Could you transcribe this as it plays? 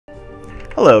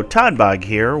Hello, Toddbog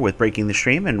here with Breaking the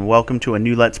Stream, and welcome to a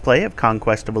new Let's Play of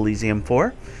Conquest of Elysium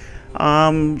 4.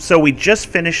 So we just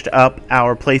finished up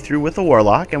our playthrough with the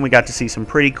Warlock, and we got to see some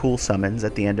pretty cool summons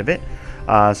at the end of it.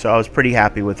 So I was pretty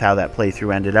happy with how that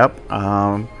playthrough ended up.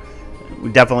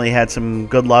 We definitely had some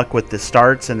good luck with the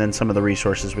starts and then some of the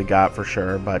resources we got for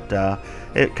sure, but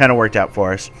it kind of worked out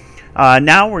for us.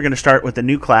 Now we're going to start with a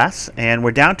new class, and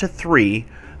we're down to 3.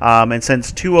 And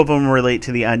since 2 of them relate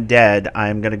to the undead,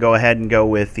 I'm going to go ahead and go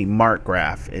with the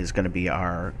Markgraf is going to be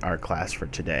our class for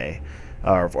today,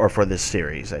 or for this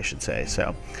series, I should say.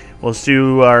 So we'll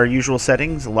do our usual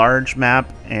settings, large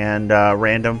map and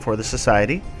random for the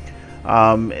society.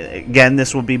 Again,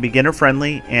 this will be beginner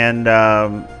friendly and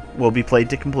will be played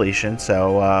to completion.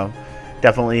 So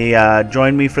definitely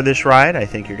join me for this ride. I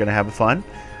think you're going to have fun.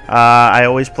 I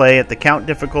always play at the count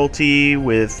difficulty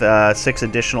with 6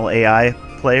 additional AI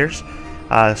players,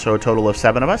 so a total of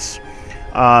 7 of us.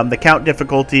 The count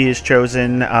difficulty is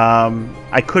chosen.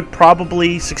 I could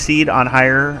probably succeed on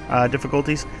higher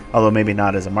difficulties, although maybe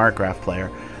not as a Markgraf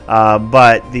player.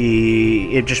 But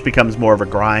it just becomes more of a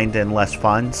grind and less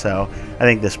fun. So I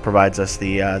think this provides us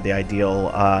the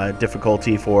ideal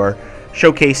difficulty for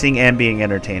showcasing and being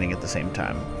entertaining at the same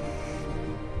time.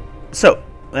 So,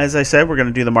 as I said, we're going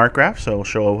to do the Markgraf, so we'll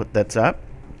show what that's up.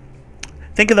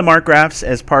 Think of the Markgrafs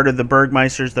as part of the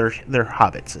Burgmeisters. They're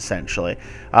Hobbits, essentially.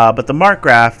 But the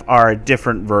Markgraf are a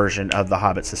different version of the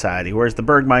Hobbit society, whereas the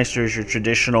Burgmeisters, your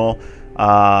traditional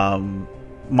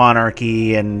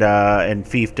monarchy and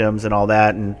fiefdoms and all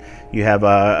that, and you have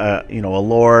a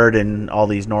lord and all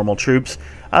these normal troops.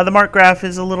 The Markgraf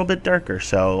is a little bit darker,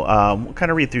 so we'll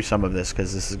kind of read through some of this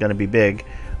because this is going to be big.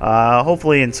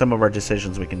 Hopefully in some of our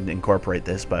decisions we can incorporate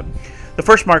this, but the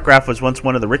first Markgraf was once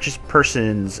one of the richest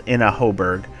persons in a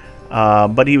Hoburg,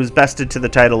 but he was bested to the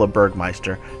title of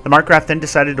Burgmeister. The Markgraf then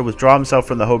decided to withdraw himself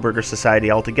from the Hoburger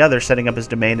society altogether, setting up his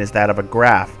domain as that of a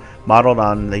graf, modeled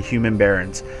on the human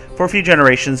barons. For a few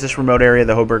generations, this remote area of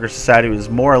the Hoburger society was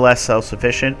more or less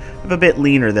self-sufficient, but a bit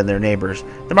leaner than their neighbors.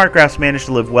 The Markgrafs managed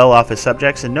to live well off as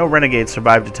subjects, and no renegades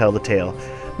survived to tell the tale.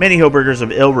 Many Hoburgers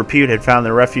of ill repute had found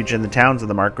their refuge in the towns of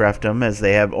the Markgrafdom, as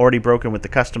they have already broken with the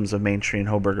customs of mainstream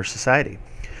Hoburger society.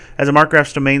 As the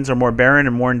Markgraf's domains are more barren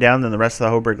and worn down than the rest of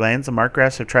the Hoburg lands, the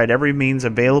Markgrafs have tried every means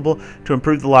available to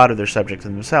improve the lot of their subjects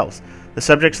and themselves. The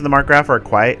subjects of the Markgraf are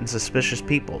quiet and suspicious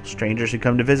people. Strangers who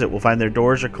come to visit will find their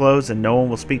doors are closed and no one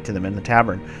will speak to them in the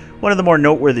tavern. One of the more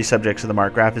noteworthy subjects of the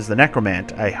Markgraf is the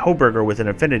Necromant, a Hoburger with an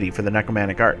affinity for the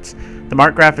necromantic arts. The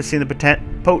Markgraf has seen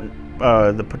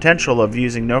the potential of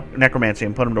using necromancy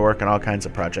and put them to work on all kinds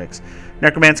of projects.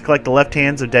 Necromants collect the left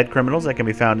hands of dead criminals that can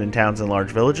be found in towns and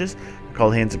large villages. They're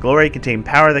called Hands of Glory, contain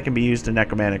power that can be used in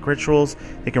necromantic rituals.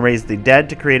 They can raise the dead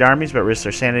to create armies but risk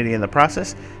their sanity in the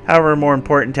process. However, a more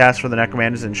important task for the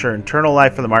necromant is to ensure eternal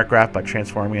life for the Markgraf by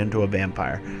transforming into a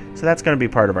vampire. So that's going to be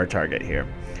part of our target here.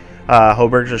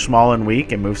 Hoburgs are small and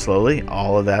weak and move slowly.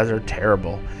 All of that are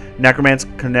terrible. Necromants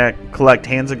collect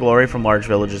Hands of Glory from large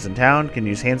villages in town, can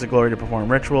use Hands of Glory to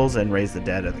perform rituals, and raise the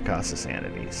dead at the cost of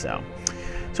sanity. So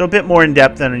a bit more in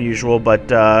depth than usual,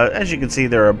 but as you can see,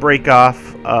 they're a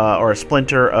break-off or a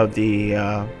splinter of the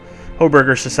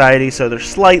Hoburger society, so they're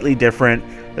slightly different.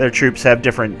 Their troops have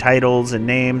different titles and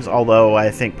names, although I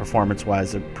think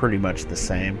performance-wise they're pretty much the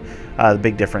same. The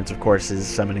big difference, of course, is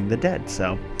summoning the dead.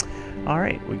 So,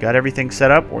 alright, we got everything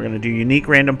set up. We're going to do unique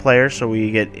random players, so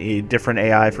we get a different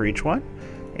AI for each one,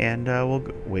 and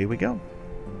away we go.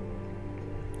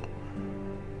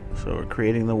 So we're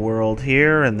creating the world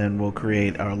here, and then we'll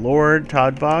create our Lord,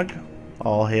 Toddbog.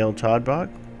 All hail Toddbog.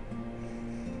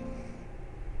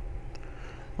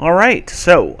 Alright,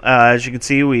 so as you can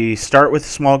see, we start with a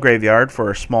small graveyard for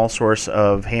a small source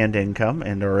of hand income,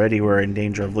 and already we're in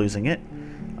danger of losing it.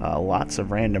 Lots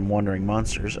of random wandering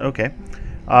monsters. Okay.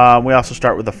 We also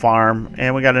start with a farm,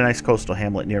 and we got a nice coastal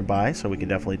hamlet nearby, so we can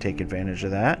definitely take advantage of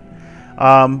that.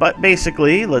 But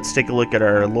basically, let's take a look at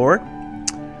our Lord.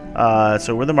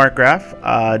 So we're the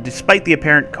Markgraf. Despite the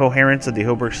apparent coherence of the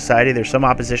Hoburg society, there's some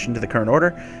opposition to the current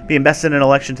order. Being invested in an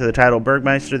election to the title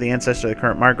Burgmeister, the ancestor of the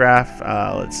current Markgraf.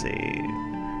 Let's see.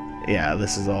 Yeah,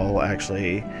 this is all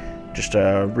actually just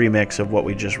a remix of what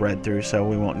we just read through, so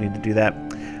we won't need to do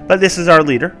that. But this is our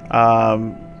leader.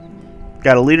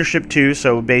 Got a leadership too,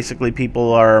 so basically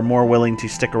people are more willing to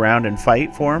stick around and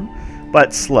fight for him,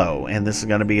 but slow. And this is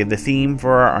going to be the theme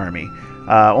for our army.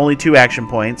 Only 2 action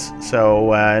points,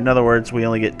 so in other words, we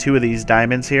only get 2 of these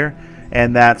diamonds here,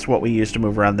 and that's what we use to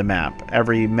move around the map.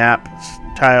 Every map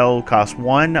tile costs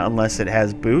 1 unless it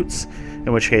has boots,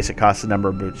 in which case it costs the number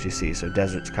of boots you see. So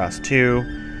deserts cost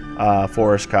 2,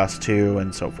 forests cost 2,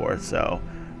 and so forth. So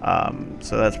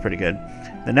that's pretty good.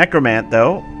 The Necromant,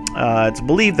 though, it's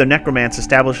believed the Necromants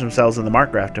established themselves in the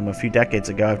Markgraf a few decades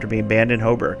ago after being banned in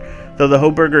Hoburg. Though the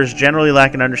Hoburgers generally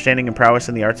lack an understanding and prowess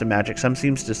in the arts of magic, some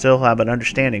seems to still have an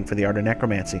understanding for the art of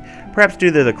necromancy, perhaps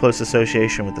due to the close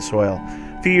association with the soil.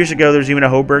 A few years ago, there was even a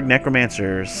Hoburg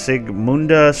necromancer,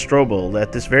 Sigmunda Strobel,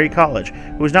 at this very college,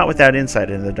 who was not without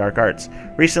insight into the dark arts.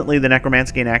 Recently, the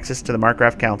Necromants gained access to the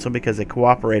Markgraf Council because they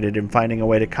cooperated in finding a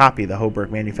way to copy the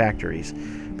Hoburg manufactories.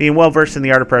 Being well versed in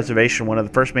the art of preservation, one of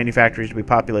the first manufactories to be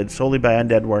populated solely by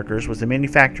undead workers was the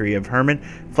manufactory of Hermann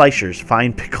Fleischer's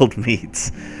fine pickled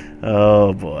meats.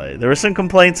 Oh boy. There were some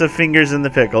complaints of fingers in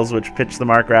the pickles, which pitched the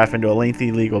Markgraf into a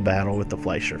lengthy legal battle with the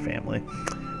Fleischer family.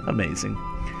 Amazing.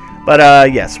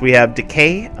 But yes, we have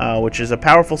Decay, which is a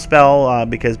powerful spell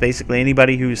because basically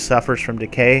anybody who suffers from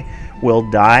Decay will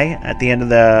die. At the end of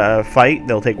the fight,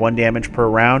 they'll take 1 damage per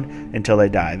round until they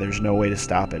die. There's no way to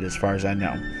stop it as far as I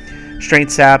know.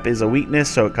 Strength Sap is a weakness,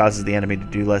 so it causes the enemy to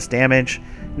do less damage.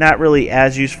 Not really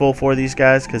as useful for these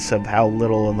guys because of how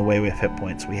little in the way of hit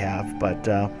points we have, but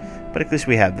at least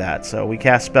we have that. So we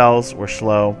cast spells, we're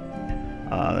slow.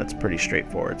 That's pretty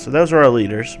straightforward. So those are our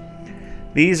leaders.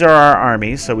 These are our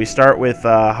armies. So we start with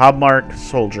Hobmark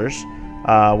soldiers,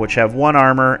 which have 1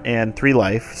 armor and 3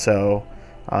 life. So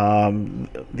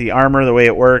the armor, the way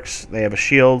it works, they have a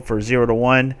shield for 0 to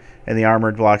 1, and the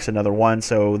armor blocks another 1.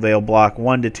 So they'll block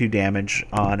 1 to 2 damage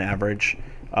on average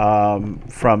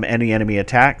from any enemy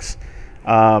attacks.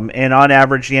 And on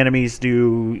average, the enemies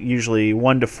do usually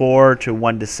 1 to 4 to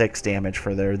 1 to 6 damage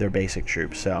for their basic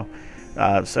troops.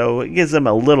 So it gives them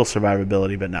a little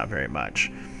survivability, but not very much.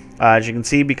 As you can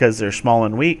see, because they're small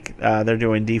and weak, they're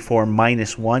doing D4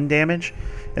 -1 damage.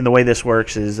 And the way this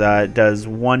works is it does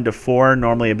 1 to 4.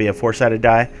 Normally it'd be a 4-sided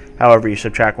die. However, you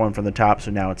subtract 1 from the top, so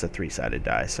now it's a 3-sided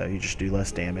die. So you just do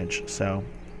less damage. So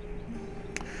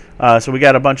we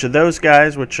got a bunch of those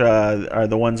guys, which are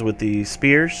the ones with the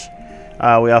spears.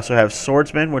 We also have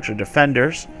swordsmen, which are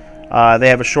defenders. They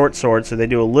have a short sword, so they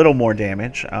do a little more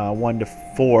damage, 1 to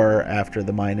 4 after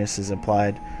the minus is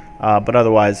applied. But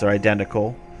otherwise, they're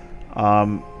identical.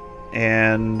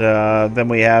 Then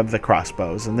we have the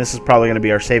crossbows, and this is probably going to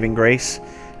be our saving grace,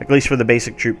 at least for the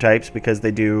basic troop types, because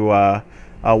they do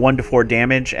 1 to 4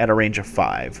 damage at a range of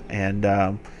 5. And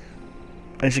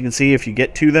as you can see, if you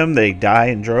get to them, they die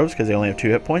in droves because they only have 2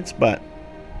 hit points, but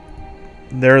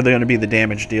they're going to be the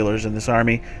damage dealers in this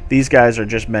army. These guys are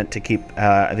just meant to keep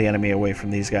the enemy away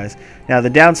from these guys. Now, the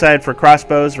downside for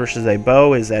crossbows versus a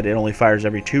bow is that it only fires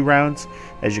every 2 rounds,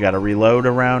 as you got to reload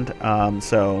a round.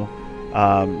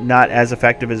 Not as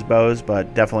effective as bows,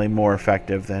 but definitely more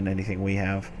effective than anything we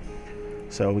have.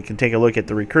 So we can take a look at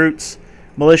the recruits.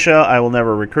 Militia, I will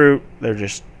never recruit. They're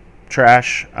just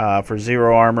trash for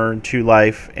 0 armor and 2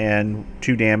 life and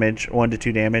 2 damage, 1 to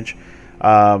 2 damage.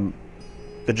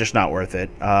 They're just not worth it,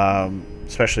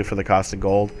 especially for the cost of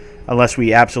gold, unless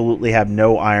we absolutely have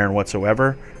no iron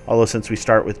whatsoever. Although since we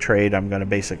start with trade, I'm going to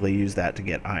basically use that to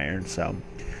get iron.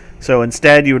 So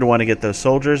instead, you would want to get those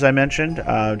soldiers I mentioned,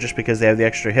 just because they have the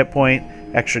extra hit point,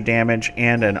 extra damage,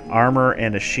 and an armor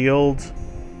and a shield.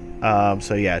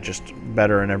 So yeah, just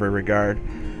better in every regard.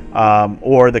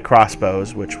 Or the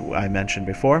crossbows, which I mentioned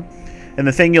before. And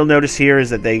the thing you'll notice here is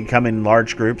that they come in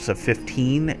large groups of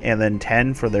 15 and then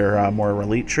 10 for their more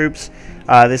elite troops.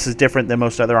 This is different than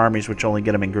most other armies, which only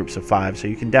get them in groups of 5. So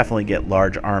you can definitely get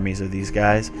large armies of these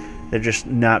guys. They're just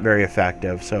not very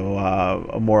effective. So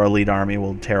a more elite army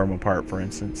will tear them apart, for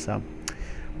instance.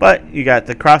 But you got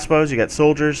the crossbows, you got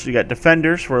soldiers, you got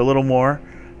defenders for a little more.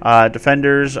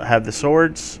 Defenders have the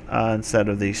swords instead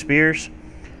of the spears.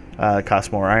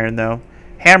 Cost more iron, though.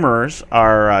 Hammerers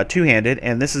are 2-handed,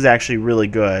 and this is actually really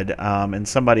good, and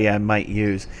somebody I might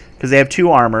use, because they have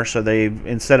 2 armor, so they,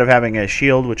 instead of having a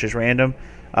shield, which is random,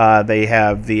 they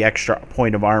have the extra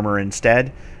point of armor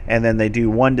instead, and then they do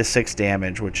 1 to 6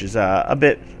 damage, which is a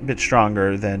bit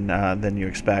stronger than you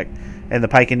expect. And the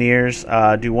Pikeneers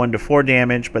do 1 to 4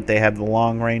 damage, but they have the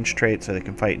long range trait, so they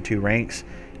can fight in 2 ranks.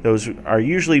 Those are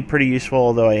usually pretty useful,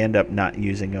 although I end up not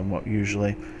using them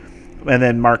usually. And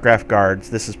then Markgraf guards.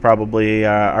 This is probably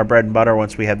our bread and butter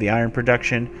once we have the iron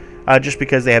production, just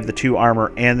because they have the 2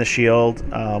 armor and the shield.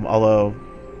 Although,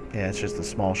 yeah, it's just a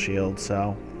small shield,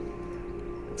 so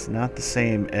it's not the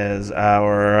same as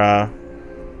our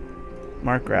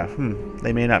Markgraf.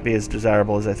 They may not be as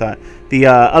desirable as I thought. The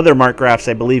other Markgrafs,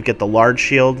 I believe, get the large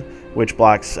shield, which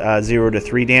blocks 0 to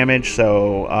 3 damage.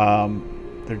 So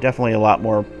they're definitely a lot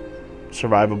more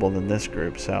survivable than this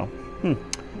group. So I'll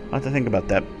have to think about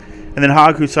that. And then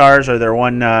Hog Hussars are their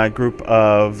one group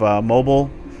of mobile,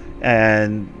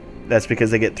 and that's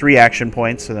because they get 3 action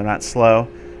points, so they're not slow.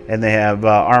 and they have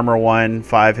armor 1,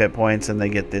 5 hit points, and they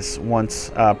get this once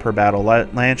per battle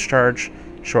lance charge,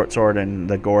 short sword, and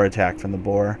the gore attack from the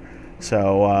boar.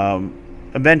 So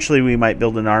eventually we might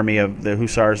build an army of the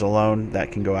hussars alone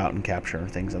that can go out and capture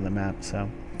things on the map. So,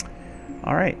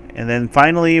 all right, and then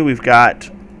finally we've got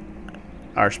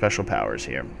our special powers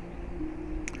here.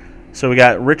 So we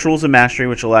got Rituals of Mastery,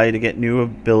 which allow you to get new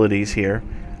abilities here.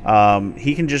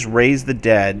 He can just raise the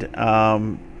dead.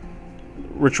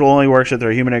 Ritual only works if there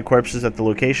are humanoid corpses at the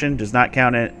location. Does not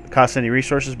cost any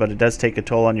resources, but it does take a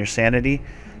toll on your sanity.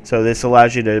 So this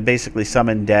allows you to basically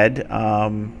summon dead.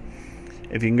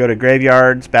 If you can go to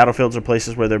graveyards, battlefields, or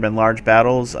places where there have been large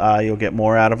battles, you'll get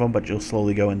more out of them, but you'll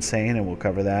slowly go insane, and we'll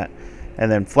cover that.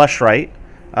 And then Fleshright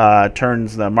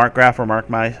turns the Markgraf or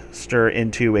Markmeister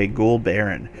into a Ghoul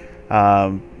Baron.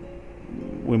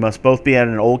 We must both be at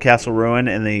an old castle ruin,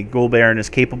 and the Ghoul Baron is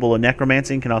capable of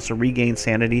necromancy and can also regain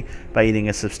sanity by eating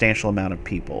a substantial amount of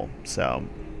people. So,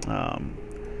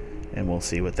 and we'll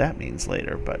see what that means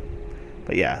later. But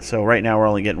yeah, so right now we're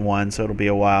only getting one, so it'll be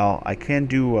a while. I can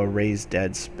do a Raise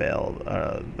Dead spell,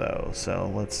 though, so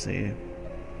let's see.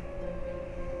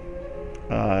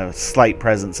 Slight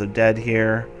presence of dead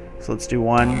here, so let's do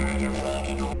one.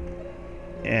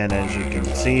 And as you can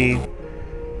see,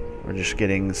 we're just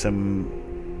getting some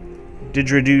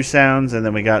didgeridoo sounds, and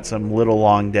then we got some little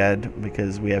long dead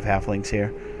because we have halflings here,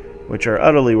 which are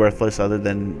utterly worthless other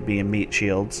than being meat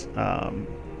shields.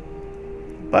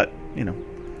 But, you know,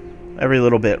 every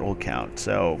little bit will count.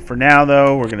 So for now,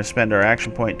 though, we're going to spend our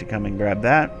action point to come and grab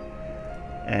that.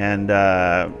 And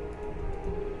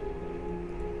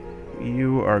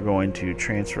you are going to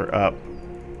transfer up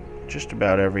just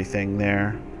about everything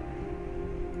there.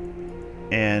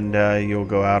 And you'll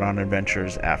go out on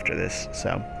adventures after this.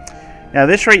 So now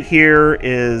this right here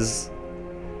is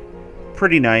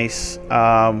pretty nice.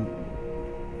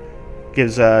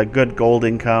 Gives a good gold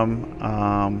income.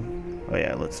 Oh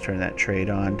yeah, let's turn that trade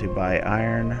on to buy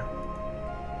iron.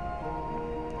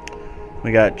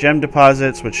 We got gem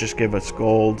deposits, which just give us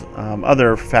gold.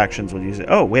 Other factions will use it.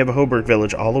 Oh, we have a Hoberg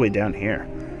village all the way down here.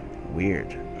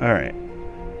 Weird. All right.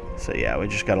 So yeah, we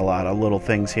just got a lot of little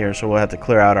things here, so we'll have to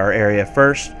clear out our area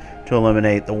first to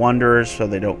eliminate the wanderers so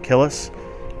they don't kill us,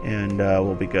 and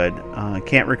we'll be good.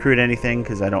 Can't recruit anything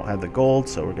because I don't have the gold,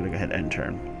 so we're going to go ahead and end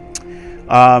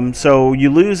turn. So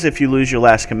you lose if you lose your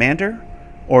last commander,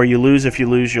 or you lose if you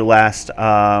lose your last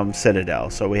citadel,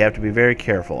 so we have to be very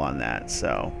careful on that.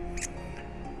 So,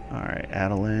 alright, add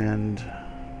a land.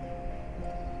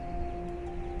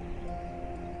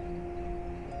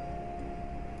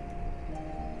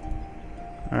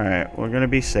 Alright, we're going to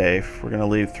be safe. We're going to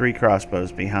leave 3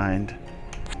 crossbows behind.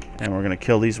 And we're going to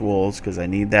kill these wolves because I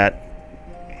need that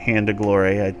hand of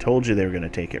glory. I told you they were going to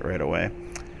take it right away.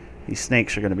 These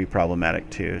snakes are going to be problematic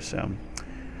too. So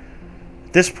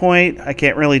at this point, I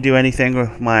can't really do anything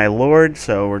with my lord,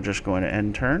 so we're just going to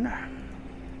end turn.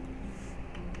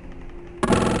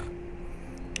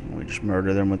 We just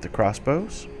murder them with the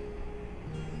crossbows.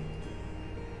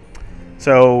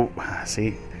 So,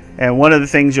 see... And one of the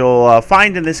things you'll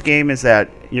find in this game is that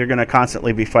you're going to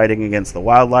constantly be fighting against the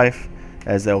wildlife,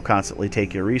 as they'll constantly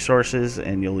take your resources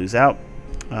and you'll lose out.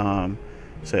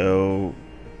 So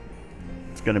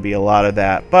it's going to be a lot of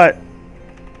that. But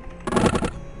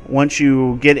once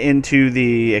you get into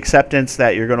the acceptance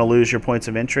that you're going to lose your points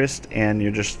of interest and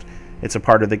it's a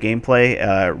part of the gameplay,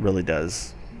 it really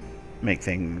does make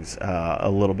things a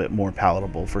little bit more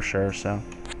palatable for sure. So,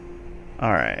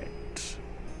 all right.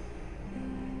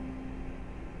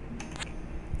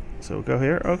 So we'll go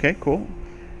here. Okay, cool.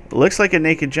 It looks like a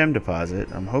naked gem deposit.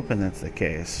 I'm hoping that's the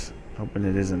case. Hoping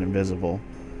it isn't invisible,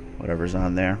 whatever's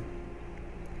on there.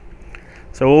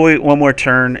 So we'll wait one more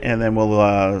turn, and then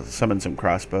we'll summon some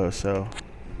crossbows. So,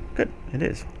 good. It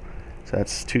is. So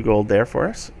that's 2 gold there for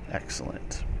us.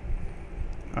 Excellent.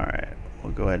 Alright.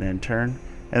 We'll go ahead and end turn.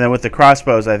 And then with the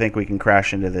crossbows, I think we can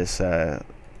crash into this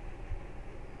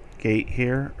gate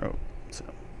here. Oh, so,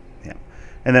 yeah.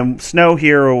 And then snow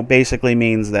here basically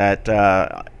means that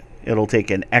it'll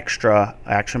take an extra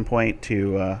action point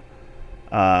to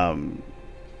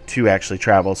actually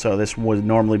travel. So this would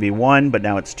normally be 1, but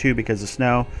now it's 2 because of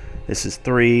snow. This is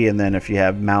 3, and then if you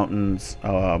have mountains,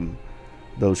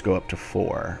 those go up to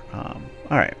 4. All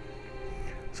right.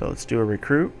 So let's do a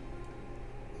recruit.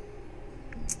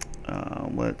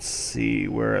 Let's see,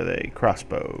 where are they?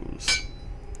 Crossbows.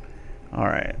 All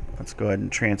right. Let's go ahead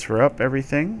and transfer up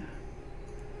everything.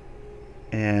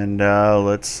 And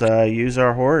let's use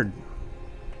our horde.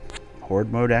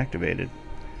 Horde mode activated.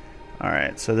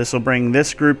 Alright, so this will bring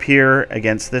this group here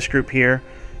against this group here.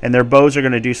 And their bows are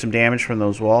going to do some damage from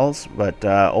those walls, but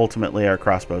ultimately our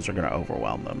crossbows are going to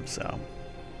overwhelm them. So.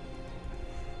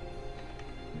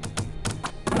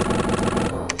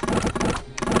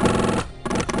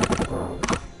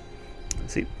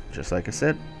 See, just like I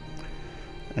said.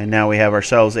 And now we have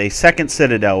ourselves a second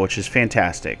citadel, which is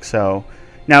fantastic. So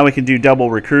now we can do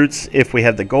double recruits if we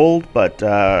have the gold, but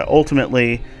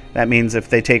ultimately that means if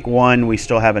they take one, we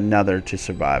still have another to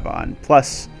survive on.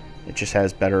 Plus, it just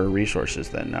has better resources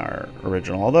than our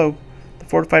original. Although, the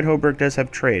Fortified Hoburg does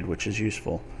have trade, which is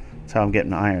useful. That's how I'm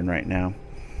getting iron right now.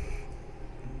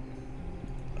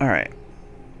 Alright.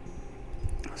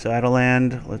 So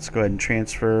Adeland, let's go ahead and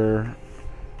transfer.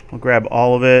 We'll grab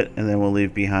all of it, and then we'll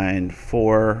leave behind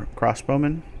 4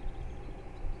 crossbowmen.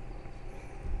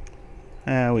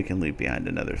 We can leave behind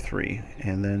another 3.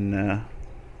 And then,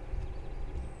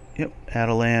 yep,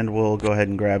 Adeland, we'll go ahead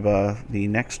and grab the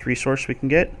next resource we can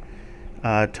get.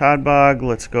 Todbog,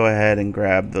 let's go ahead and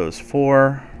grab those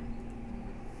 4.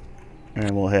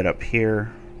 And we'll head up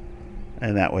here.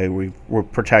 And that way we're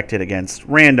protected against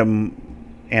random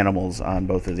animals on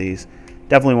both of these.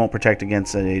 Definitely won't protect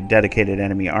against a dedicated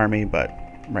enemy army, but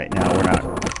right now we're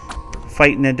not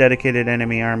fighting a dedicated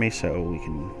enemy army, so we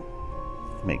can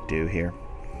make do here.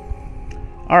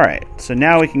 Alright, so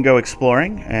now we can go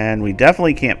exploring, and we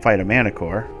definitely can't fight a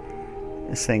Manticore.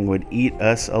 This thing would eat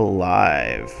us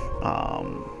alive,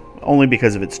 only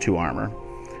because of its 2 armor.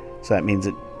 So that means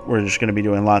that we're just going to be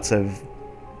doing lots of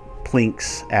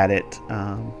plinks at it.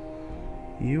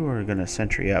 You are going to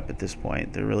sentry up at this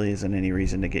point. There really isn't any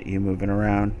reason to get you moving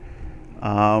around.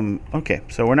 Okay,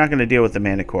 so we're not going to deal with the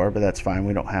Manticore, but that's fine.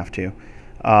 We don't have to.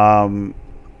 Go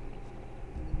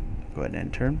ahead and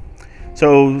end turn.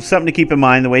 So something to keep in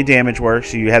mind, the way damage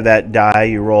works, you have that die,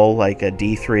 you roll like a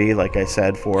D3, like I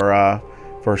said, for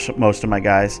most of my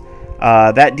guys.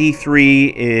 That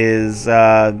D3 is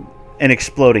an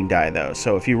exploding die, though.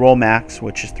 So if you roll max,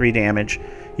 which is 3 damage,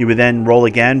 you would then roll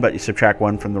again, but you subtract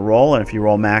 1 from the roll. And if you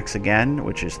roll max again,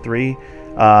 which is 3,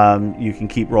 you can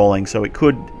keep rolling. So it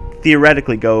could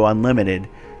theoretically go unlimited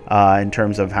in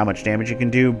terms of how much damage you can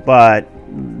do, but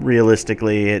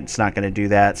realistically, it's not going to do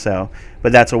that. So,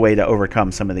 but that's a way to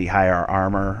overcome some of the higher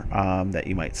armor that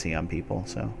you might see on people.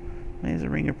 So, there's a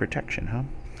ring of protection, huh?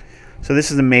 So this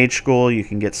is a mage school. You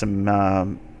can get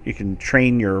some. You can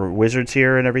train your wizards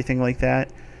here and everything like that.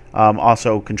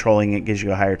 Also, controlling it gives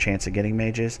you a higher chance of getting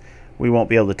mages. We won't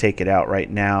be able to take it out right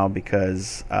now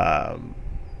because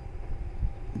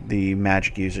the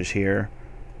magic users here,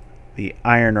 the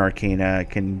Iron Arcana,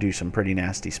 can do some pretty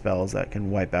nasty spells that can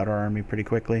wipe out our army pretty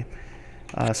quickly.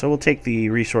 So we'll take the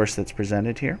resource that's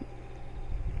presented here.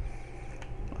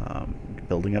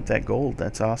 Building up that gold,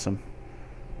 that's awesome.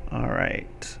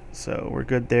 Alright, so we're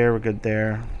good there, we're good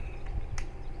there.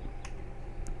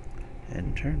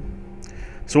 End turn.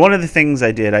 So one of the things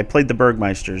I did, I played the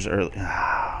Burgmeisters early.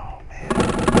 Oh, man.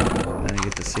 Now I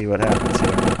get to see what happens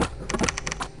here.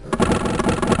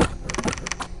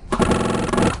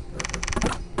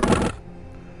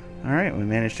 Alright, we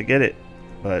managed to get it.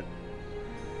 But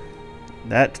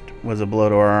that was a blow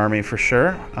to our army for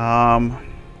sure. Alright,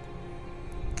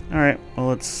 well,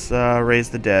 let's raise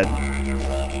the dead.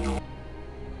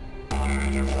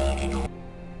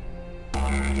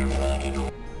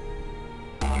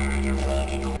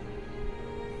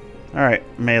 Alright,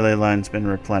 melee line's been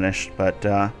replenished, but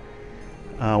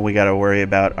we got to worry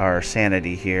about our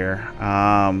sanity here,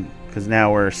 because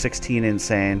now we're 16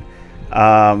 insane.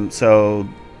 So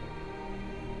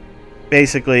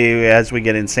basically, as we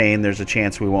get insane, there's a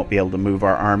chance we won't be able to move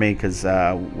our army because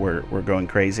we're going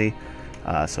crazy.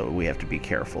 So we have to be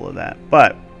careful of that.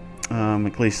 But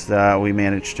at least we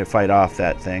managed to fight off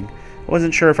that thing. I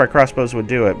wasn't sure if our crossbows would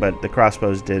do it, but the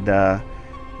crossbows did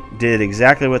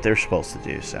exactly what they're supposed to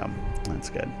do, so that's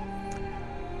good.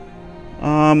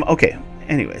 Okay,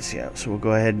 anyways, yeah, so we'll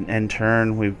go ahead and end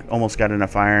turn. We've almost got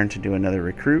enough iron to do another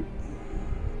recruit.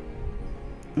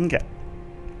 Okay.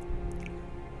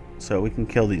 So we can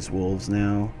kill these wolves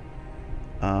now.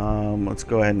 Let's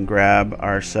go ahead and grab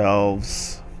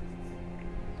ourselves...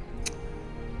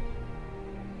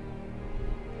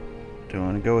 Do I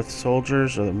want to go with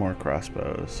soldiers or the more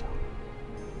crossbows?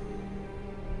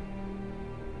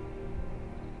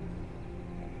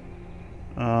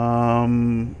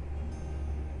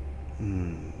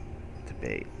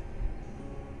 Debate.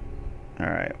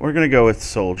 Alright, we're going to go with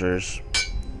soldiers.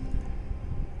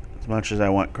 As much as I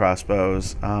want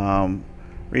crossbows.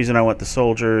 Reason I want the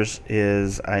soldiers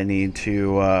is I need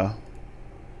to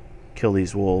kill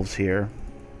these wolves here.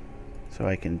 So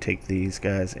I can take these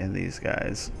guys and these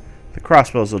guys. The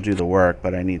crossbows will do the work,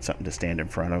 but I need something to stand in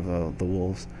front of the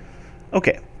wolves.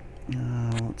 Okay,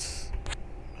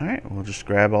 Alright, we'll just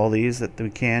grab all these that we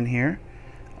can here.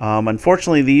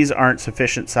 Unfortunately, these aren't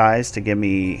sufficient size to give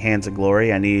me Hands of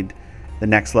Glory. I need the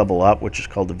next level up, which is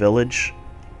called the Village.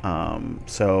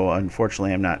 So,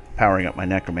 unfortunately, I'm not powering up my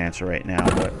Necromancer right now,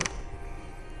 but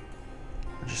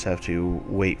I just have to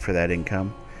wait for that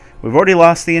income. We've already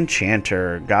lost the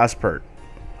Enchanter. Gospert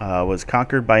was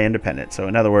conquered by independence. So,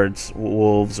 in other words,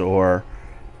 wolves or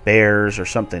bears or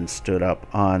something stood up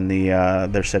on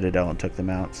their citadel and took them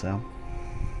out. So,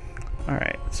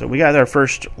 alright, so we got our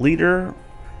first leader,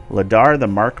 Ladar the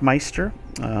Markmeister,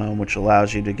 which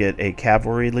allows you to get a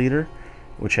cavalry leader,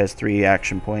 which has 3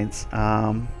 action points.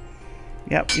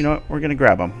 Yep, you know what? We're going to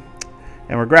grab him.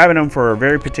 And we're grabbing him for a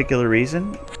very particular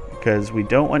reason, because we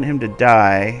don't want him to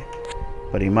die,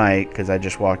 but he might, because I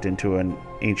just walked into an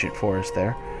ancient forest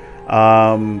there.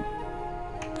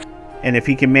 And if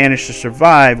he can manage to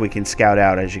survive, we can scout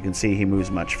out. As you can see, he moves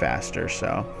much faster,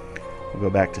 so we'll go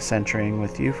back to centering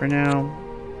with you for now.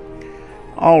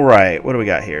 Alright, what do we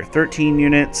got here? 13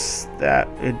 units. That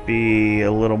would be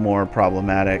a little more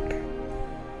problematic.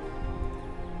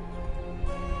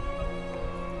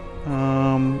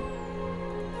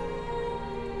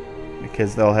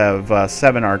 Because they'll have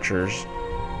 7 archers.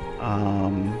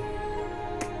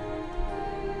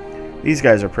 These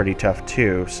guys are pretty tough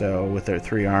too, so with their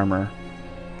 3 armor.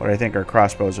 But I think our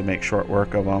crossbows would make short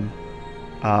work of them.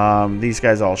 These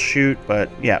guys all shoot, but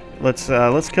yeah, let's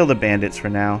kill the bandits for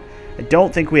now. I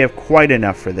don't think we have quite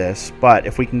enough for this, but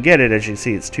if we can get it, as you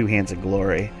see, it's 2 Hands of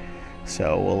Glory.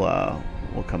 So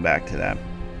we'll come back to that.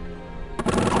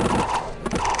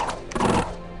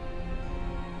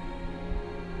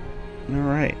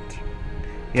 Alright.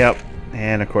 Yep.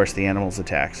 And of course the animals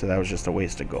attack, so that was just a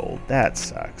waste of gold. That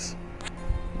sucks.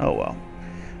 Oh well.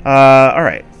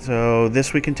 Alright, so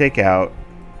this we can take out.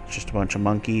 It's just a bunch of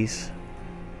monkeys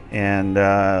and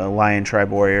lion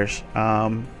tribe warriors.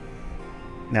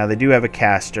 Now they do have a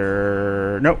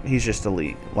caster. Nope, he's just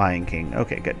a lion king.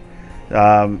 Okay, good.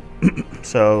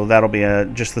 So that'll be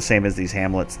just the same as these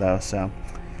hamlets though, so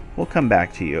we'll come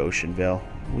back to you, Oceanville.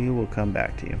 We will come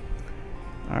back to you.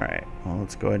 Alright, well,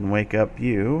 let's go ahead and wake up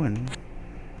you and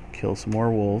kill some more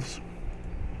wolves.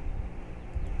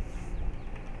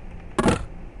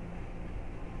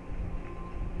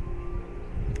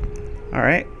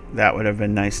 Alright, that would have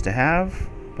been nice to have,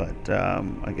 but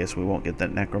I guess we won't get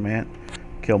that necromant.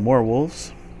 Kill more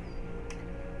wolves.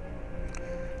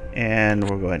 And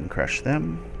we'll go ahead and crush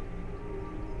them.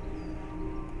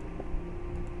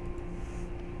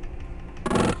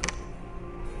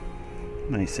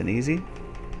 Nice and easy.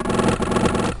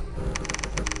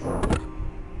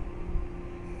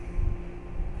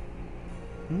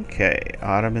 Okay,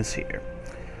 autumn is here.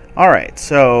 Alright,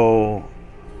 so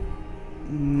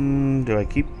do I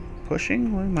keep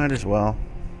pushing? We might as well.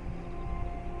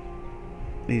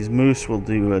 These moose will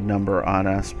do a number on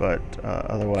us, but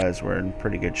otherwise we're in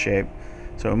pretty good shape.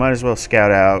 So we might as well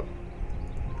scout out,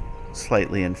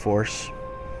 slightly enforce.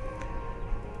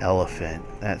 Elephant,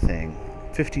 that thing.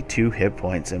 52 hit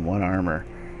points and 1 armor.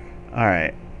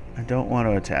 Alright, I don't want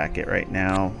to attack it right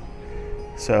now.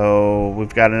 So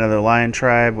we've got another lion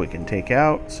tribe we can take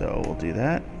out, so we'll do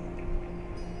that.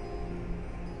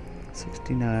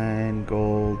 69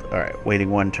 gold. Alright, waiting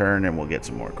 1 turn and we'll get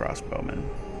some more crossbowmen.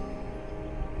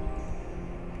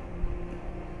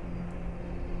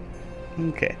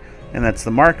 Okay, and that's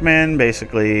the markman,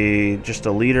 basically just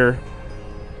a leader,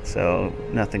 so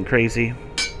nothing crazy.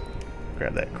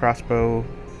 Grab that crossbow.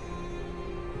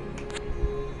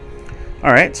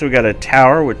 Alright, so we got a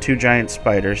tower with 2 giant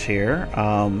spiders here.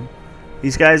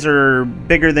 These guys are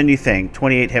bigger than you think.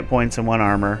 28 hit points and 1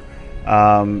 armor.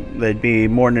 They'd be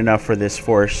more than enough for this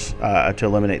force, to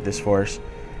eliminate this force.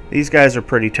 These guys are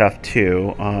pretty tough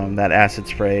too. That acid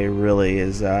spray really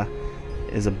is a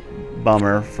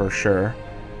bummer for sure.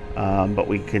 But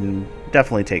we can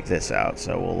definitely take this out,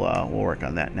 so we'll work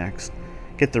on that next.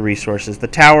 Get the resources. The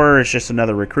tower is just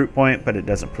another recruit point, but it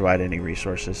doesn't provide any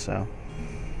resources, so.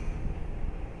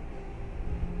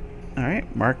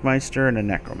 Alright, Markmeister and a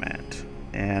Necromant.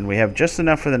 And we have just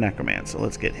enough for the Necromant, so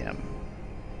let's get him.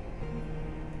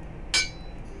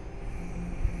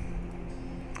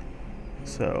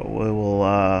 So we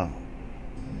will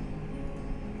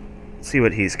see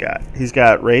what he's got. He's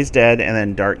got Raise Dead and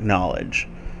then Dark Knowledge.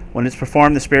 When it's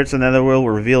performed, the spirits of the Netherworld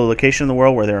will reveal a location in the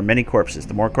world where there are many corpses.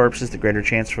 The more corpses, the greater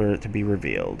chance for it to be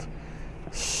revealed.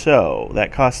 So,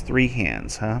 that costs 3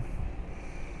 hands, huh?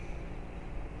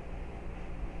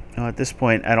 Now, at this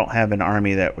point, I don't have an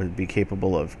army that would be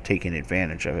capable of taking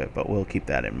advantage of it, but we'll keep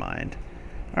that in mind.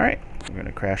 Alright, we're going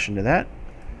to crash into that.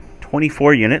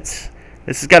 24 units.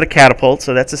 This has got a catapult,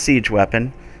 so that's a siege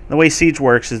weapon. The way siege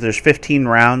works is there's 15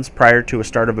 rounds prior to a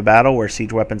start of a battle where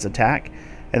siege weapons attack,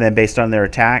 and then based on their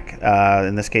attack,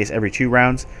 in this case every 2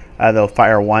 rounds, they'll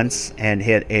fire once and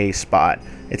hit a spot.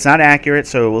 It's not accurate,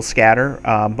 so it will scatter,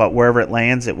 but wherever it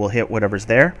lands, it will hit whatever's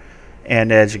there.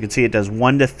 And as you can see, it does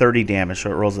 1 to 30 damage,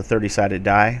 so it rolls a 30-sided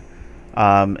die,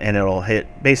 and it'll hit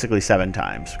basically 7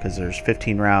 times because there's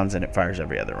 15 rounds and it fires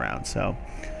every other round. So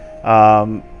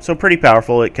pretty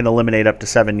powerful. It can eliminate up to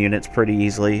 7 units pretty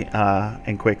easily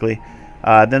and quickly.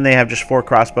 Then they have just 4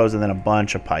 crossbows and then a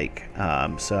bunch of pike.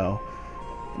 So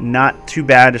not too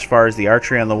bad as far as the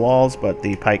archery on the walls, but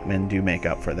the pikemen do make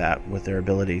up for that with their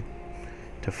ability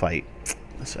to fight.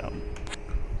 So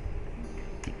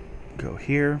go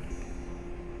here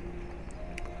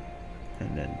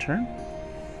and then turn.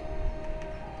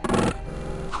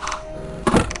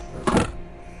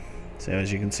 So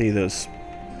as you can see, those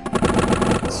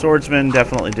swordsmen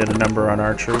definitely did a number on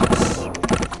our troops.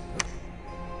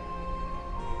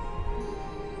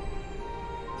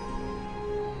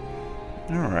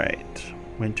 Alright,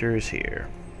 winter is here.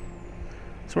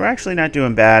 So we're actually not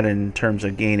doing bad in terms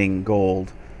of gaining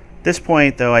gold. At this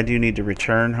point, though, I do need to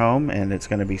return home, and it's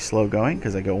going to be slow going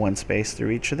because I go 1 space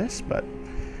through each of this, but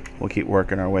we'll keep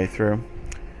working our way through.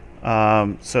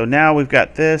 So now we've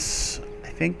got this. I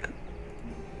think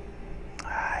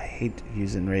I hate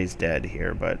using Raised Dead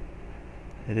here, but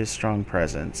it is strong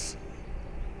presence.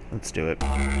 Let's do it.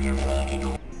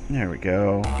 There we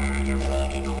go.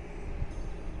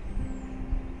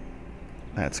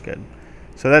 That's good.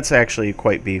 So that's actually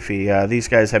quite beefy. These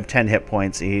guys have 10 hit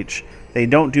points each. They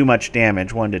don't do much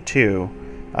damage, 1 to 2,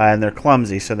 and they're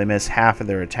clumsy, so they miss half of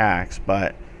their attacks,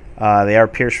 but they are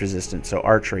pierce resistant, so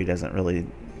archery doesn't really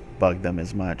bug them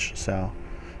as much. So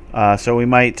we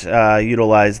might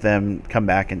utilize them, come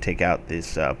back and take out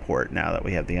this port now that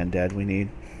we have the undead we need.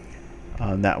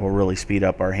 That will really speed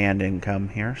up our hand income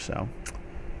here. So,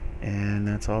 and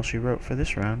that's all she wrote for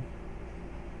this round.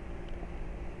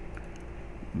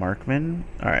 Markman.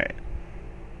 Alright.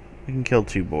 We can kill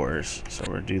 2 boars. So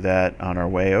we'll do that on our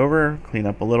way over. Clean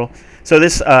up a little. So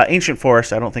this ancient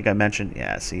forest, I don't think I mentioned.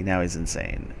 Yeah, see, now he's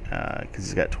insane. Because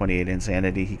he's got 28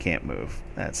 insanity. He can't move.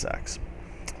 That sucks.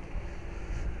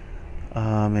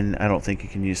 And I don't think you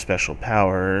can use special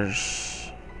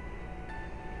powers.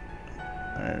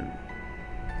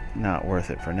 Not worth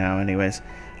it for now anyways.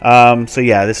 So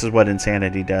yeah, this is what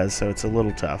insanity does. So it's a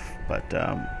little tough. But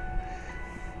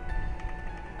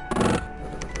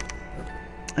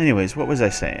anyways, what was I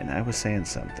saying? I was saying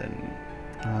something.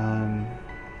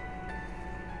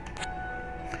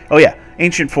 Oh yeah,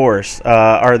 ancient forests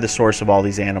are the source of all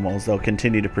these animals. They'll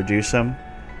continue to produce them.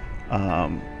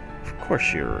 Of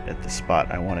course you're at the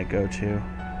spot I want to go to.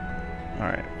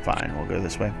 Alright, fine. We'll go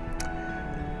this way.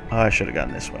 I should have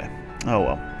gone this way. Oh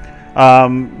well.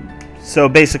 So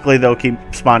basically they'll keep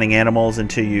spawning animals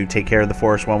until you take care of the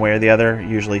forest one way or the other,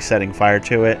 usually setting fire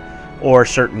to it. Or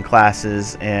certain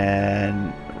classes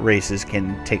and races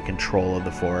can take control of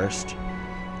the forest.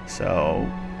 So,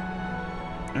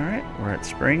 alright, we're at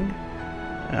spring.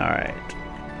 Alright.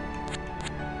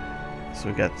 So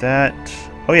we got that.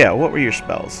 Oh yeah, what were your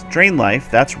spells? Drain life,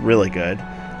 that's really good.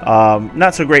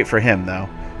 Not so great for him though,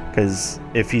 because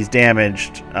if he's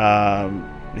damaged,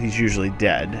 he's usually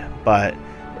dead. But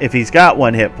if he's got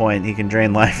 1 hit point, he can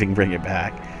drain life and bring it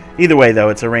back. Either way though,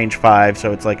 it's a range 5,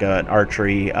 so it's like an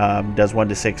archery, does 1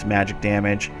 to 6 magic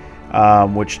damage,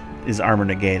 which is armor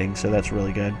negating, so that's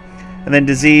really good. And then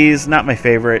disease, not my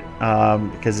favorite,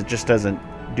 because it just doesn't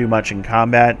do much in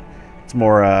combat. It's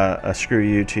more a screw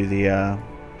you to the,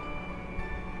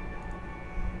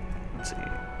 let's see,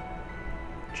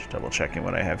 just double checking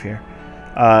what I have here.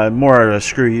 More of a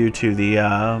screw you to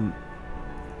the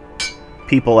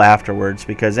people afterwards,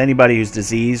 because anybody who's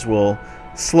diseased will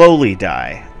slowly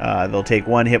die. They'll take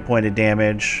 1 hit point of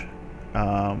damage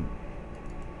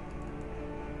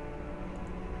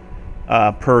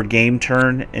per game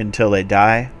turn until they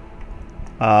die.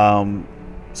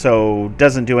 So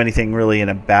doesn't do anything really in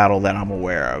a battle that I'm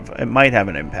aware of. It might have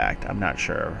an impact. I'm not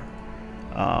sure.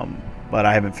 But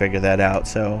I haven't figured that out.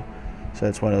 So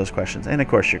that's one of those questions. And of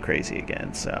course you're crazy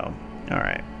again. So,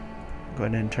 alright. Go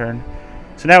ahead and turn.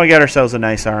 So now we got ourselves a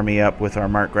nice army up with our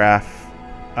Markgraf.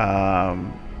 I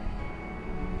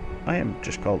am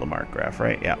just called a Markgraf,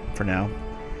 right? Yeah, for now.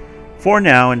 For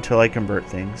now, until I convert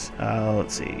things.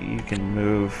 Let's see. You can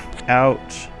move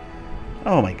out.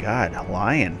 Oh my god, a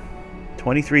lion.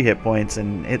 23 hit points,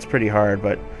 and it's pretty hard,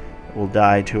 but it will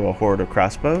die to a horde of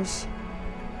crossbows.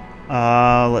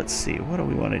 Let's see. What do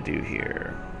we want to do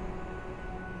here?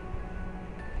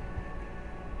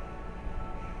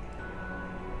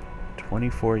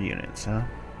 .24 units, huh?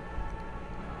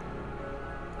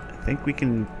 I think we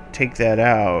can take that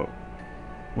out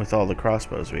with all the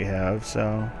crossbows we have,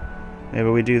 so maybe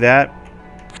we do that.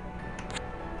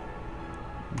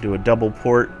 Do a double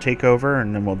port takeover,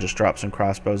 and then we'll just drop some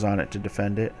crossbows on it to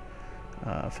defend it.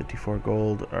 54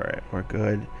 gold. Alright, we're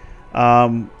good.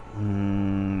 No.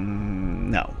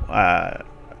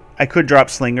 I could drop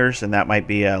slingers, and that might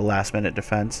be a last-minute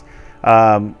defense.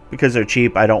 Because they're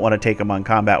cheap, I don't want to take them on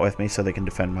combat with me so they can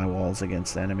defend my walls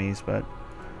against enemies, but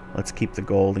let's keep the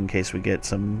gold in case we get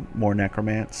some more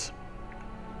necromants.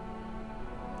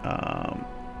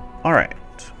 Alright.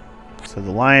 So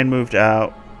the lion moved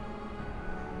out.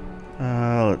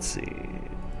 Let's see.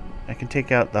 I can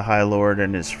take out the High Lord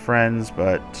and his friends,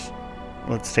 but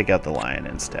let's take out the lion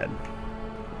instead.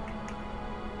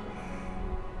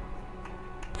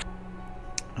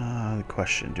 The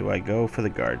question, do I go for the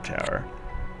guard tower?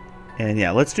 And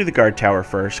yeah, let's do the guard tower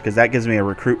first, because that gives me a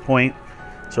recruit point.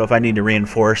 So if I need to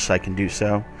reinforce, I can do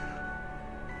so.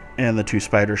 And the 2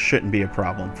 spiders shouldn't be a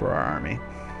problem for our army.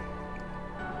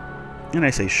 And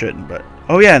I say shouldn't, but...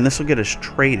 Oh yeah, and this will get us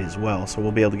trade as well, so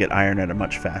we'll be able to get iron at a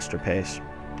much faster pace.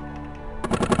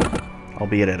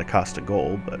 Albeit at a cost of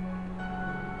gold, but...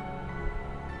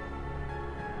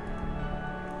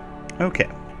 Okay.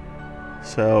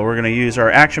 So we're going to use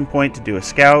our action point to do a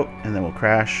scout, and then we'll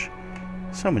crash.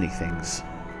 So many things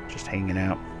just hanging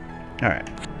out. Alright.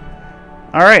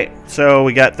 Alright, so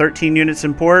we got 13 units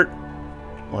in port.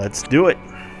 Let's do it.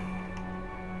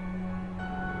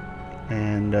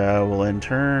 And we'll end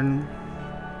turn.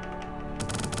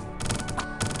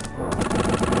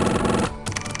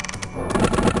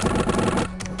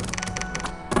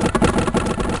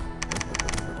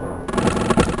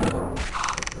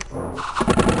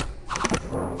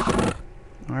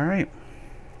 Alright.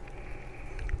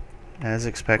 As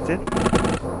expected.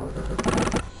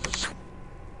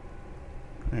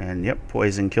 And yep,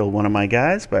 poison killed one of my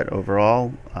guys, but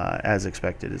overall, as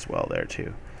expected as well there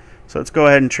too. So let's go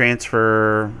ahead and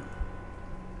transfer.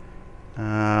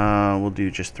 We'll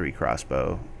do just 3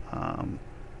 crossbow.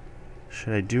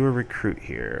 Should I do a recruit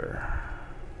here?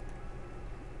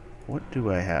 What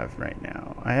do I have right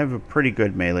now? I have a pretty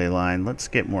good melee line. Let's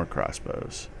get more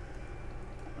crossbows.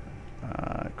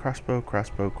 Crossbows.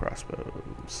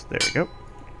 There we go.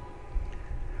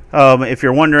 If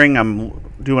you're wondering, I'm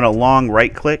doing a long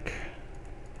right click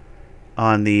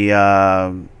on the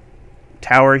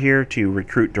tower here to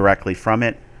recruit directly from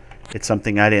it. It's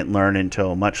something I didn't learn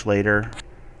until much later.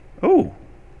 Oh,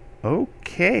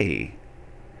 okay.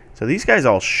 So these guys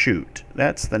all shoot.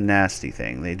 That's the nasty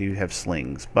thing. They do have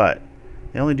slings, but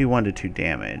they only do 1 to 2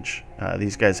 damage.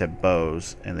 These guys have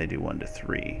bows, and they do 1 to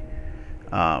 3.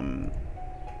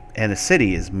 And a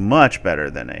city is much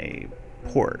better than a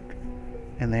port.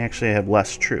 And they actually have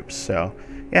less troops. So,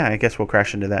 yeah, I guess we'll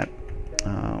crash into that.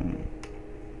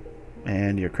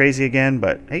 And you're crazy again,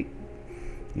 but hey,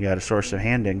 you got a source of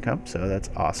hand income, so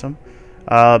that's awesome.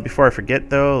 Before I forget,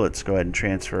 though, let's go ahead and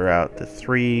transfer out the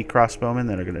 3 crossbowmen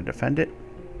that are going to defend it.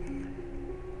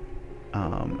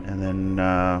 And then,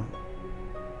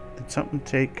 did something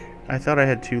take... I thought I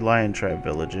had 2 lion tribe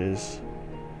villages.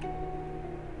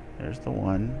 There's the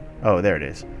one. Oh, there it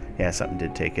is. Yeah, something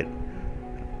did take it.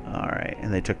 Alright,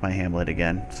 and they took my hamlet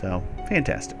again, so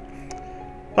fantastic.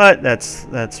 But that's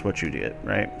what you get,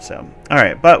 right? So,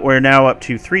 alright, but we're now up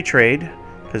to 3 trade,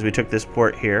 because we took this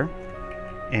port here.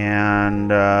 And,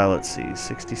 let's see,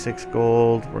 66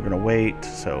 gold. We're going to wait,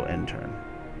 so end turn.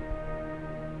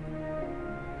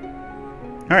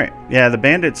 Alright, yeah, the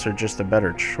bandits are just a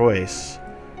better choice.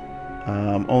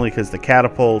 Only because the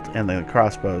catapult and the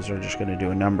crossbows are just going to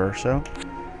do a number, so...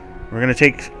 We're going to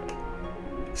take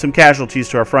some casualties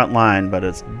to our front line, but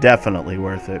it's definitely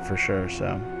worth it for sure,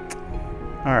 so...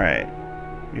 Alright,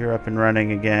 you're up and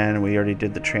running again. We already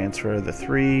did the transfer of the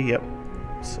 3, yep.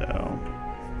 So,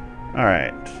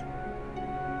 alright.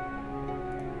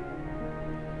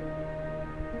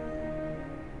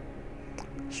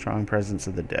 Strong presence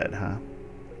of the dead, huh?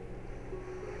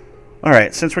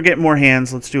 Alright, since we're getting more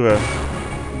hands, let's do a...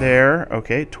 There,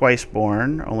 okay, twice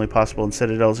born, only possible in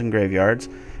citadels and graveyards.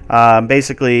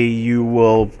 Basically, you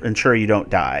will ensure you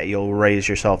don't die. You'll raise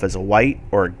yourself as a white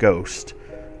or a ghost,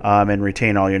 and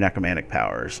retain all your necromantic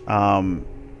powers.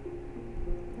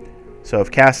 So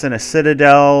if cast in a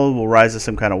citadel, we'll rise as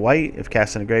some kind of white. If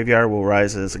cast in a graveyard, we'll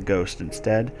rise as a ghost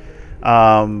instead.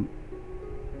 So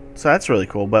that's really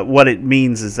cool. But what it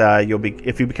means is you'll be,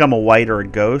 if you become a white or a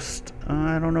ghost,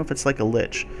 I don't know if it's like a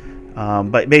lich,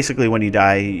 but basically when you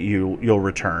die, you'll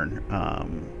return.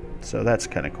 So that's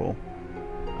kind of cool.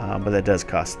 But that does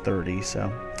cost 30.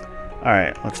 So, all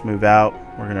right, let's move out.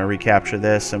 We're gonna recapture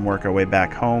this and work our way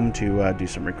back home to do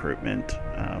some recruitment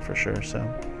for sure. So,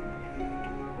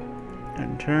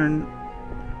 And turn.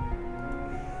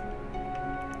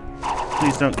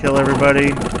 Please don't kill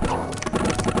everybody.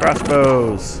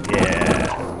 Crossbows.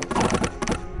 Yeah.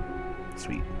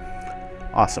 Sweet.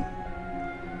 Awesome.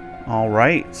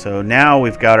 Alright, so now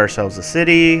we've got ourselves a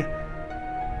city.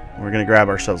 We're going to grab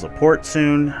ourselves a port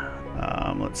soon.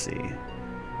 Let's see.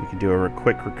 We can do a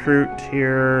quick recruit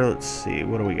here. Let's see.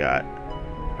 What do we got?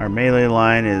 Our melee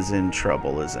line is in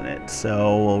trouble, isn't it?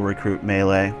 So we'll recruit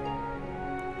melee.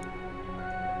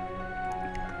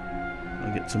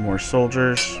 We'll get some more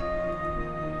soldiers.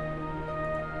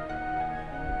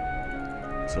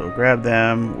 So we'll grab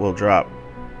them. We'll drop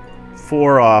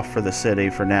 4 off for the city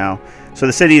for now. So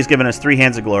the city has given us 3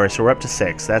 hands of glory, so we're up to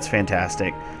 6. That's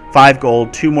fantastic. 5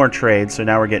 gold, 2 more trades, so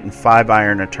now we're getting 5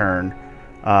 iron a turn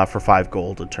for 5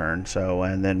 gold a turn. So,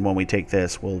 and then when we take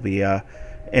this, we'll be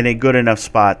in a good enough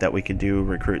spot that we can do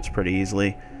recruits pretty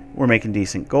easily. We're making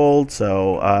decent gold,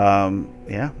 so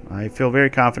yeah, I feel very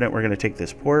confident we're going to take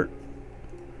this port.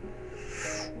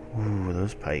 Ooh,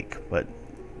 those pike, but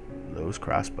those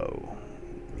crossbow.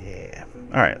 Yeah.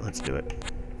 All right, let's do it.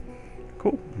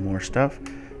 Cool. More stuff.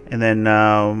 And then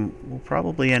we'll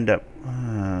probably end up...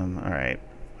 all right.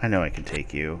 I know I can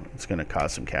take you. It's going to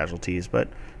cause some casualties, but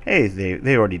hey,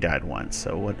 they already died once,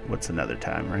 so what's another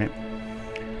time, right?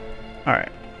 All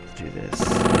right. Let's do this.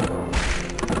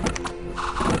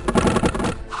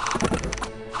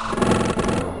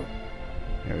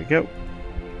 There we go.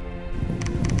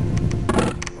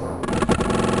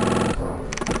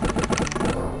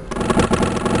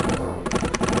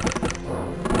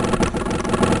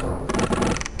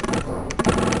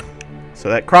 So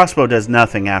that crossbow does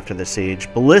nothing after the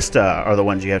siege. Ballista are the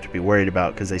ones you have to be worried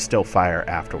about because they still fire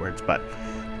afterwards. But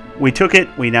we took it.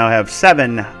 We now have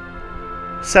 7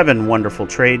 wonderful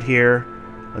trade here.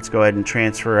 Let's go ahead and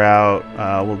transfer out.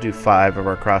 We'll do 5 of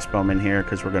our crossbowmen here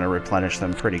because we're going to replenish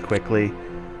them pretty quickly.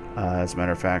 As a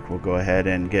matter of fact, we'll go ahead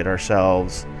and get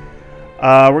ourselves...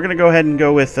 we're going to go ahead and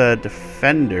go with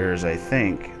defenders, I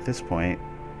think, at this point.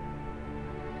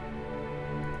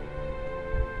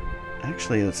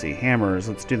 Actually, let's see. Hammers.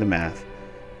 Let's do the math.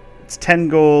 It's 10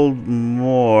 gold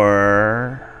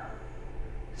more.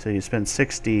 So you spend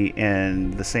 60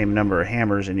 and the same number of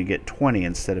hammers and you get 20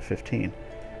 instead of 15.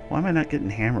 Why am I not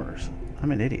getting hammers?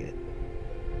 I'm an idiot.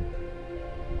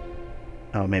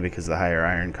 Oh, maybe because of the higher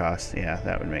iron cost. Yeah,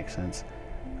 that would make sense.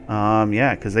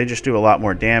 Yeah, because they just do a lot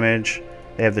more damage.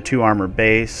 They have the 2 armor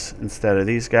base instead of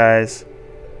these guys.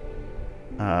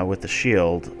 With the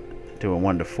shield doing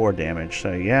 1 to 4 damage.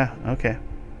 So yeah, okay.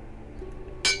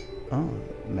 Oh,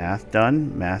 math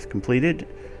done, math completed,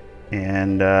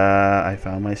 and I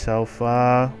found myself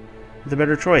with a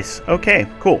better choice. Okay,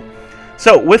 cool.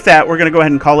 So with that, we're going to go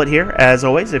ahead and call it here. As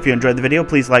always, if you enjoyed the video,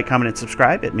 please like, comment, and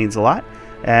subscribe. It means a lot.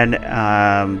 And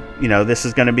you know, this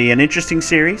is going to be an interesting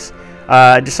series.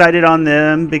 Decided on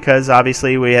them because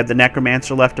obviously we have the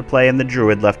Necromancer left to play and the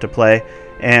Druid left to play.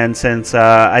 And since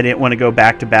I didn't want to go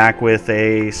back-to-back with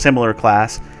a similar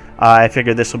class, I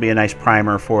figured this will be a nice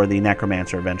primer for the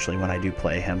Necromancer eventually when I do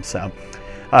play him. So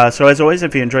as always,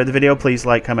 if you enjoyed the video, please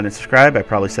like, comment, and subscribe. I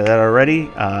probably said that already,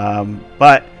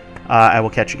 but I will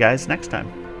catch you guys next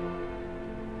time.